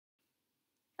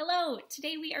Hello,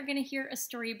 today we are going to hear a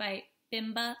story by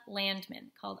Bimba Landmann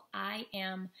called I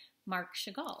Am Marc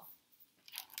Chagall.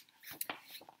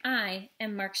 I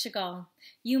am Marc Chagall.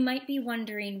 You might be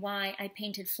wondering why I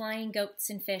painted flying goats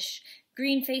and fish,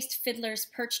 green-faced fiddlers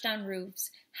perched on roofs,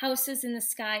 houses in the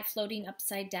sky floating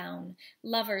upside down,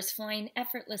 lovers flying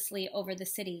effortlessly over the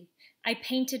city. I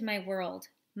painted my world,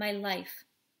 my life,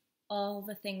 all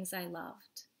the things I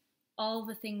loved, all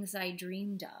the things I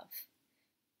dreamed of.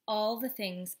 All the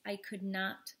things I could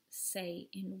not say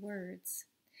in words.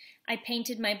 I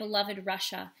painted my beloved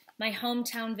Russia, my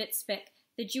hometown Vitebsk,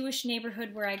 the Jewish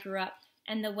neighborhood where I grew up,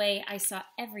 and the way I saw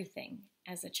everything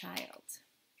as a child.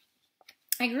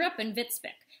 I grew up in Vitebsk,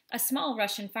 a small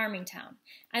Russian farming town.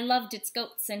 I loved its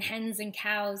goats and hens and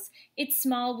cows, its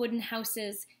small wooden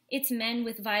houses, its men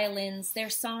with violins,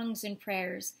 their songs and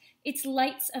prayers, its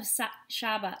lights of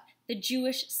Shabbat, the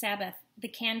Jewish Sabbath, the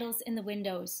candles in the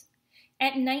windows.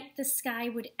 At night the sky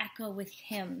would echo with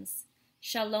hymns,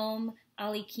 Shalom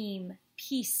Aleichem,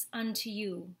 peace unto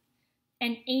you,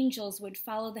 and angels would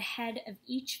follow the head of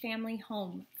each family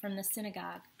home from the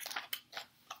synagogue.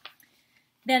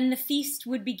 Then the feast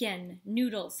would begin,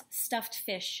 noodles, stuffed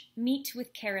fish, meat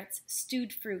with carrots,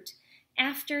 stewed fruit.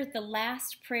 After the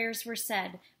last prayers were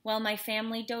said, while my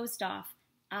family dozed off,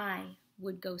 I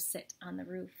would go sit on the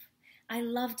roof. I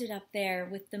loved it up there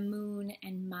with the moon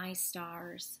and my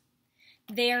stars.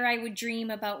 There I would dream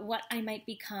about what I might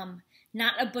become,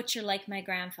 not a butcher like my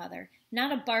grandfather,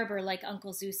 not a barber like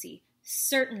Uncle Zusi,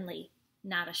 certainly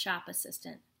not a shop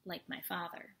assistant like my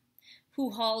father,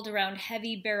 who hauled around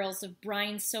heavy barrels of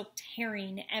brine-soaked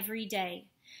herring every day.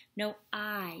 No,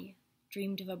 I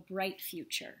dreamed of a bright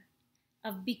future,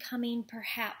 of becoming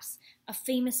perhaps a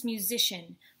famous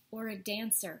musician or a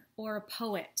dancer or a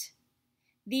poet.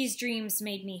 These dreams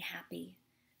made me happy.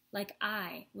 Like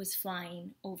I was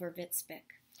flying over Vitebsk,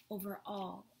 over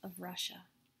all of Russia.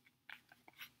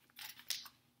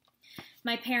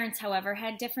 My parents, however,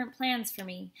 had different plans for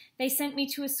me. They sent me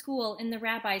to a school in the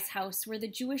rabbi's house where the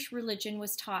Jewish religion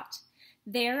was taught.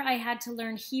 There I had to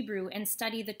learn Hebrew and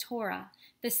study the Torah,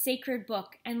 the sacred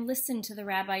book, and listen to the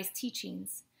rabbi's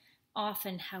teachings.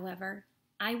 Often, however,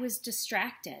 I was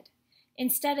distracted.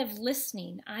 Instead of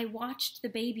listening, I watched the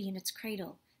baby in its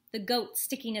cradle, the goat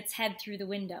sticking its head through the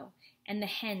window, and the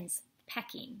hens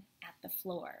pecking at the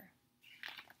floor.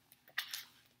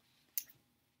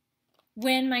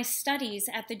 When my studies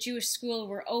at the Jewish school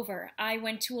were over, I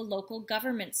went to a local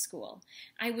government school.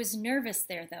 I was nervous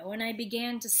there, though, and I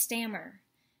began to stammer.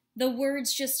 The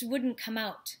words just wouldn't come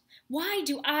out. Why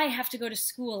do I have to go to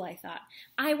school, I thought.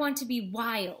 I want to be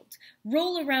wild,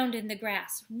 roll around in the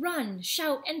grass, run,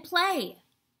 shout, and play.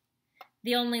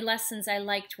 The only lessons I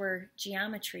liked were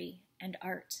geometry and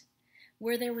art,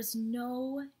 where there was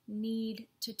no need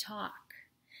to talk.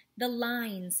 The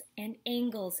lines and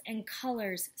angles and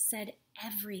colors said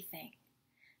everything.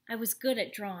 I was good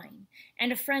at drawing,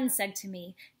 and a friend said to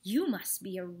me, "You must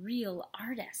be a real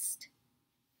artist."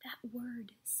 That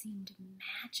word seemed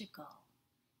magical.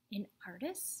 An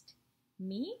artist?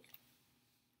 Me?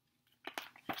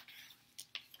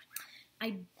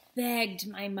 I begged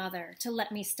my mother to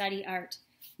let me study art.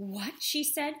 "What?" she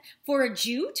said. "For a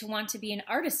Jew to want to be an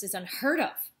artist is unheard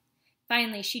of."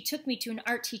 Finally, she took me to an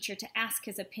art teacher to ask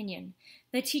his opinion.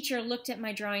 The teacher looked at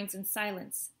my drawings in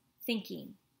silence,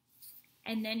 thinking.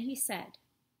 And then he said,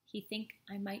 he think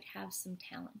I might have some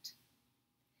talent.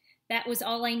 That was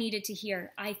all I needed to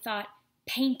hear. I thought,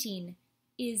 painting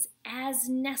is as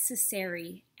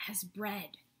necessary as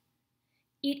bread.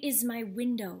 It is my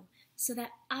window so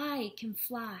that I can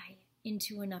fly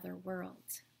into another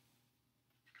world.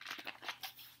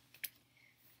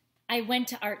 I went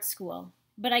to art school,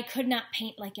 but I could not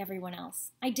paint like everyone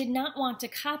else. I did not want to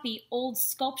copy old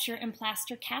sculpture and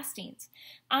plaster castings.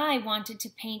 I wanted to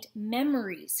paint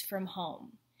memories from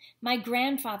home. My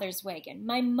grandfather's wagon,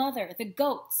 my mother, the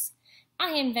goats.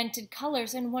 I invented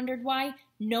colors and wondered why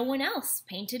no one else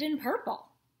painted in purple.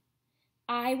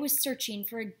 I was searching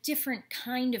for a different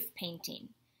kind of painting.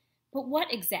 But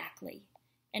what exactly?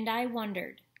 And I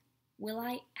wondered, will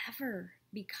I ever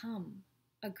become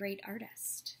a great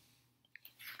artist?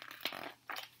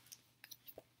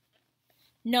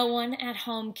 No one at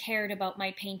home cared about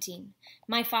my painting.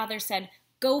 My father said,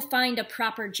 "Go find a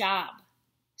proper job."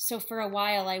 So for a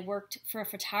while I worked for a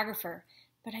photographer,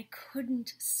 but I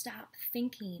couldn't stop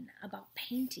thinking about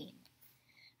painting.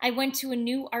 I went to a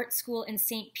new art school in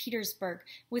St. Petersburg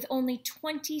with only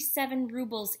 27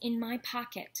 rubles in my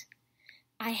pocket.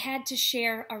 I had to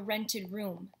share a rented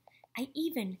room. I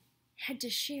even had to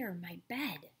share my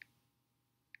bed.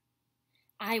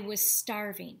 I was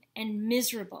starving and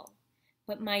miserable,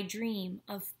 but my dream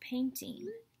of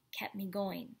painting kept me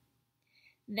going.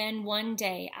 Then one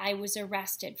day I was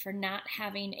arrested for not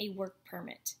having a work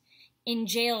permit. In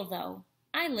jail, though,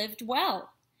 I lived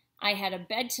well. I had a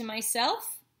bed to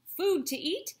myself, food to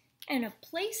eat, and a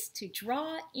place to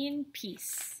draw in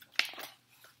peace.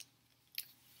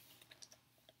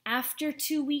 After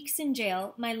 2 weeks in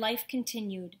jail, my life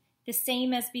continued, the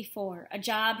same as before, a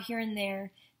job here and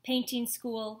there, painting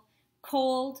school,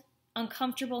 cold,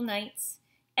 uncomfortable nights.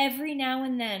 Every now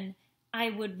and then, I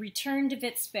would return to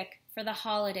Witzbik for the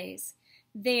holidays.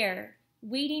 There,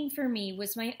 waiting for me,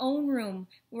 was my own room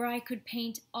where I could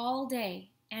paint all day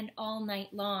and all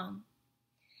night long.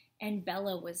 And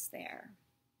Bella was there.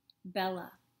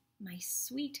 Bella, my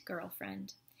sweet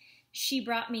girlfriend. She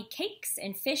brought me cakes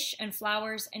and fish and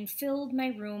flowers and filled my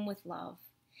room with love.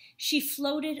 She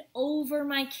floated over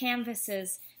my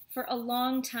canvases for a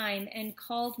long time and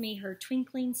called me her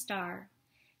twinkling star.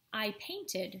 I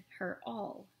painted her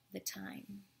all the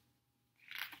time.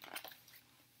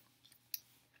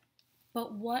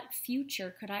 But what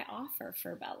future could I offer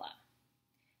for Bella?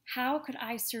 How could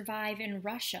I survive in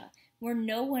Russia where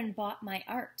no one bought my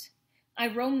art? I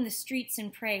roamed the streets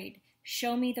and prayed,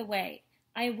 show me the way.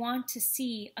 I want to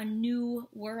see a new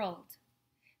world.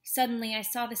 Suddenly I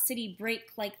saw the city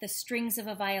break like the strings of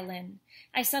a violin.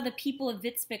 I saw the people of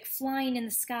Witzbik flying in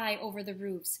the sky over the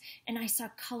roofs, and I saw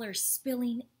colors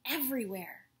spilling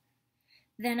everywhere.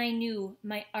 Then I knew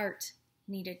my art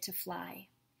needed to fly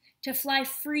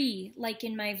free like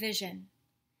in my vision.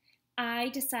 I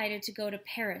decided to go to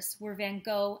Paris where Van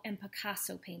Gogh and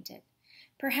Picasso painted.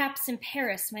 Perhaps in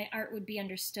Paris my art would be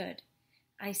understood.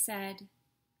 I said,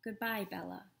 "Goodbye,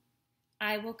 Bella.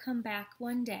 I will come back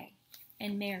one day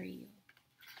and marry you."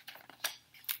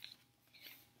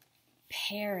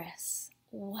 Paris,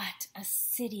 what a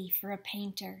city for a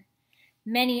painter.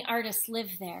 Many artists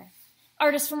live there,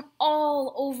 artists from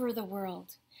all over the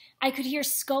world. I could hear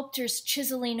sculptors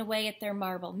chiseling away at their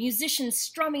marble, musicians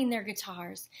strumming their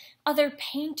guitars. Other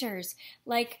painters,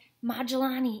 like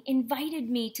Magellani, invited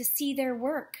me to see their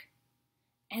work.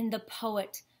 And the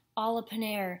poet,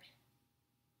 Apollinaire,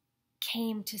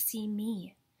 came to see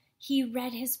me. He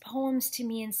read his poems to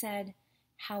me and said,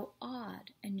 "How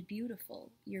odd and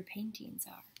beautiful your paintings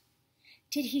are."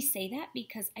 Did he say that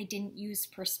because I didn't use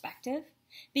perspective?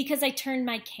 Because I turned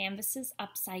my canvases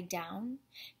upside down?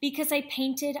 Because I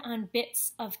painted on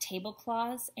bits of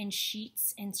tablecloths and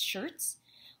sheets and shirts?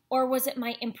 Or was it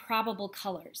my improbable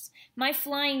colors, my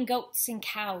flying goats and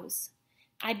cows?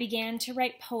 I began to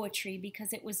write poetry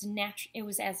because it was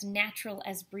as natural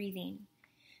as breathing.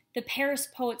 The Paris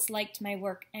poets liked my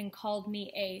work and called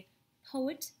me a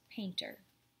poet-painter.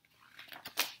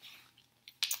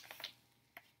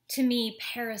 To me,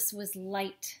 Paris was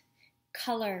light,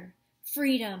 color,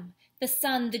 freedom, the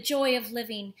sun, the joy of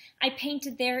living. I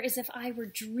painted there as if I were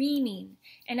dreaming,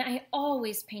 and I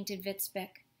always painted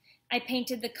Witzbik. I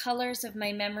painted the colors of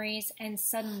my memories, and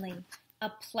suddenly a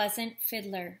pleasant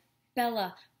fiddler,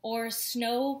 Bella, or a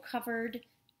snow-covered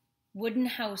wooden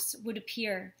house would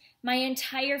appear. My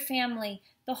entire family,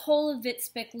 the whole of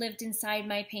Witzbik, lived inside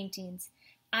my paintings.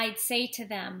 I'd say to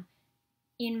them,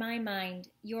 in my mind,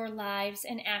 your lives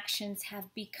and actions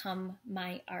have become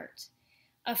my art.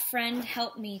 A friend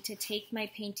helped me to take my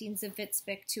paintings of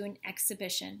Witzbik to an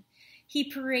exhibition.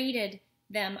 He paraded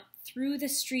them through the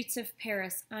streets of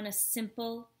Paris on a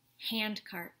simple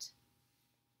handcart.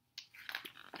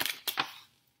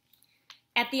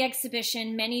 At the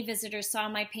exhibition, many visitors saw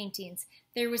my paintings.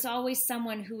 There was always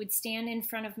someone who would stand in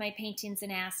front of my paintings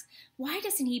and ask, "Why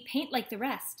doesn't he paint like the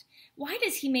rest? Why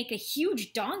does he make a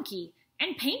huge donkey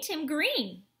and paint him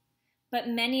green?" But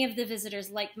many of the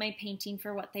visitors liked my painting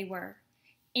for what they were.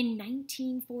 In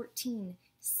 1914,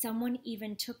 someone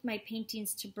even took my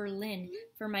paintings to Berlin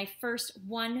for my first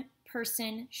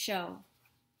one-person show.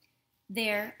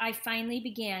 There, I finally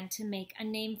began to make a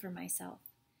name for myself.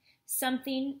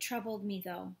 Something troubled me,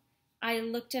 though. I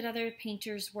looked at other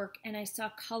painters' work and I saw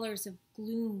colors of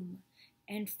gloom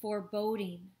and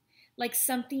foreboding, like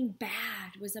something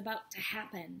bad was about to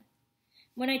happen.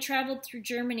 When I traveled through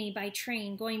Germany by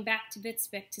train, going back to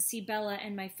Witzbik to see Bella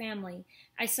and my family,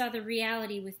 I saw the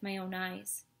reality with my own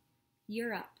eyes.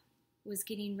 Europe was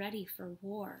getting ready for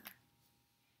war.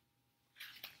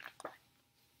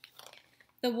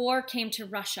 The war came to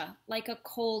Russia like a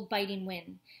cold, biting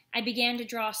wind. I began to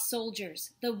draw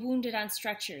soldiers, the wounded on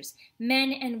stretchers,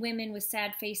 men and women with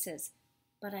sad faces.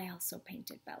 But I also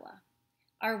painted Bella,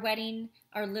 our wedding,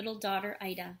 our little daughter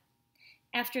Ida.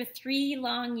 After 3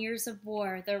 long years of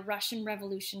war, the Russian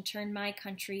Revolution turned my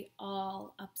country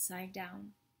all upside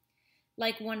down.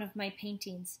 Like one of my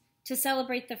paintings, to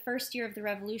celebrate the first year of the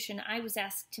revolution, I was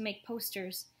asked to make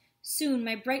posters Soon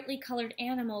my brightly colored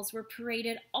animals were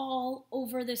paraded all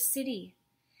over the city.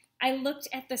 I looked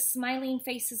at the smiling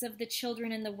faces of the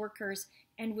children and the workers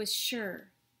and was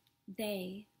sure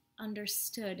they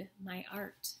understood my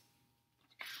art.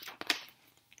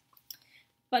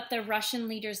 But the Russian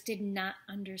leaders did not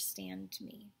understand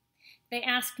me. They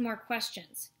asked more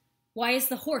questions. Why is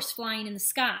the horse flying in the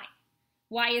sky?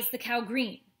 Why is the cow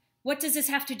green? What does this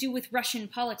have to do with Russian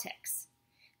politics?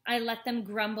 I let them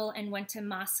grumble and went to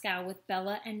Moscow with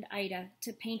Bella and Ida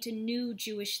to paint a new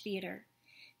Jewish theater.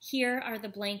 Here are the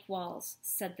blank walls,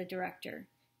 said the director.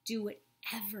 Do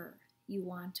whatever you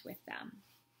want with them.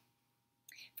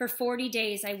 For 40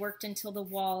 days, I worked until the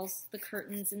walls, the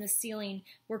curtains, and the ceiling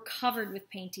were covered with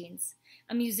paintings.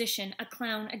 A musician, a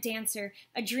clown, a dancer,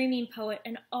 a dreaming poet,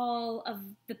 and all of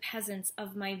the peasants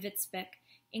of my Witzbeck,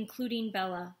 including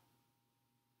Bella,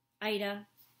 Ida,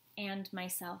 and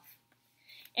myself.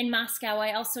 In Moscow,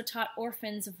 I also taught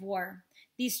orphans of war.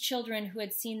 These children who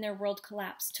had seen their world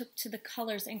collapse took to the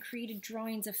colors and created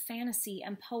drawings of fantasy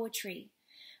and poetry.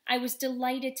 I was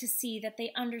delighted to see that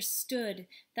they understood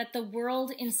that the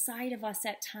world inside of us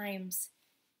at times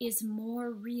is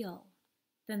more real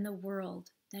than the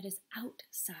world that is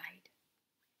outside.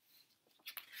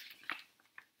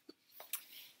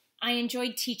 I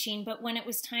enjoyed teaching, but when it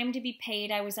was time to be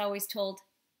paid, I was always told,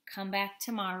 "Come back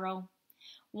tomorrow."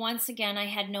 Once again, I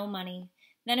had no money.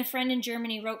 Then a friend in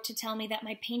Germany wrote to tell me that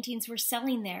my paintings were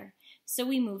selling there, so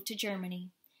we moved to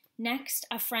Germany. Next,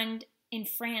 a friend in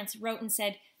France wrote and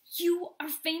said, "You are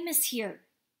famous here."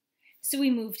 So we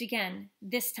moved again,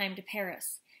 this time to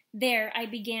Paris. There, I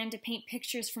began to paint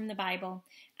pictures from the Bible.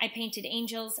 I painted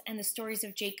angels and the stories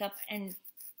of Jacob and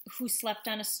who slept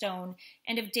on a stone,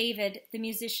 and of David, the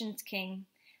musician's king.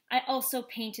 I also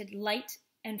painted light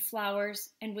and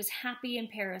flowers and was happy in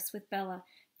Paris with Bella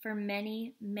for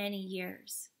many, many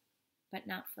years, but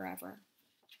not forever.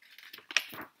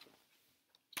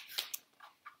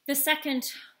 The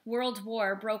Second World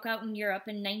War broke out in Europe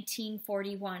in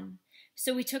 1941,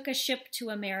 so we took a ship to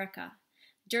America.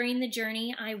 During the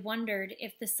journey, I wondered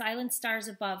if the silent stars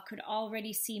above could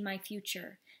already see my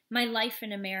future, my life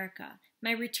in America,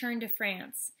 my return to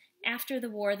France. After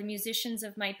the war, the musicians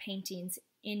of my paintings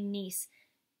in Nice,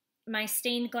 my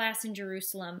stained glass in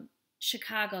Jerusalem,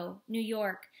 Chicago, New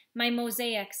York, my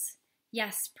mosaics.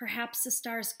 Yes, perhaps the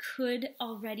stars could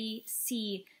already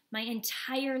see my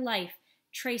entire life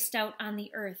traced out on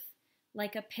the earth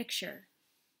like a picture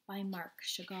by Marc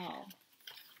Chagall.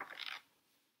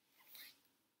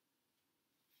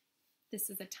 This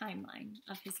is a timeline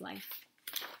of his life.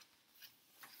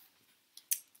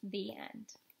 The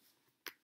end.